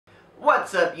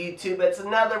What's up, YouTube? It's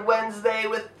another Wednesday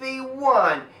with the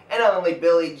one and only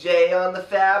BillyJ on the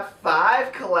Fab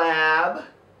 5 collab.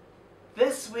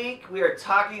 This week we are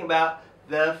talking about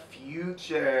the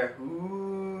future.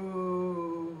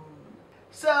 Ooh.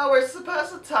 So we're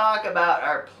supposed to talk about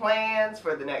our plans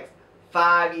for the next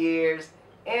 5 years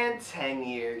and 10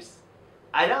 years.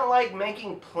 I don't like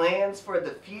making plans for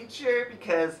the future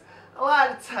because a lot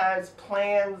of times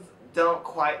plans don't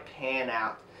quite pan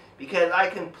out. Because I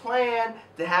can plan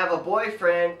to have a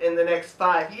boyfriend in the next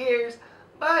 5 years,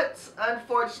 but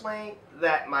unfortunately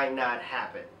that might not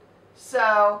happen.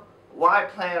 So why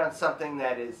plan on something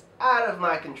that is out of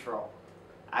my control?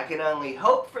 I can only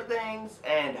hope for things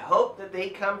and hope that they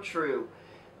come true.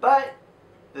 But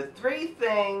the 3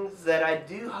 things that I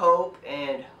do hope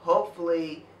and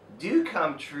hopefully do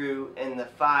come true in the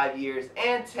 5 years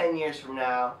and 10 years from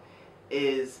now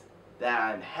is that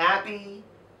I'm happy,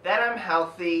 that I'm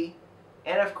healthy,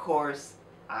 and of course,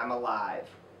 I'm alive.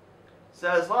 So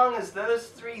as long as those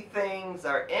 3 things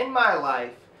are in my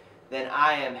life, then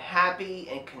I am happy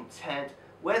and content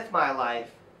with my life,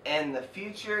 and the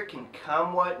future can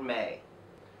come what may.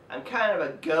 I'm kind of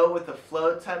a go with the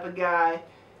flow type of guy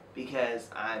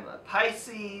because I'm a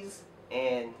Pisces,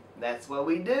 and that's what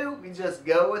we do. We just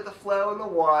go with the flow in the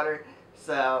water,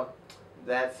 so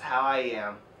that's how I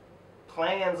am.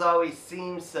 Plans always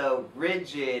seem so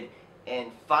rigid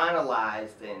and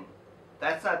finalized, and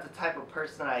that's not the type of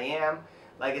person I am.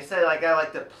 Like I said, I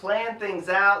like to plan things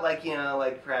out, like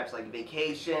perhaps like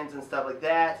vacations and stuff like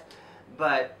that,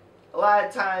 but a lot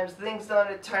of times things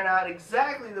don't turn out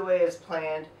exactly the way it's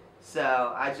planned,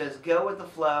 so I just go with the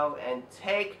flow and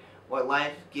take what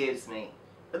life gives me.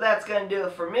 But that's going to do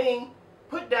it for me.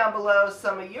 Put down below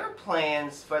some of your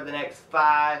plans for the next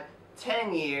 5,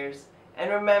 10 years, and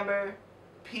remember,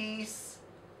 peace,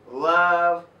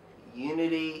 love,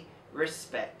 unity,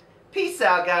 respect. Peace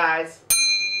out, guys.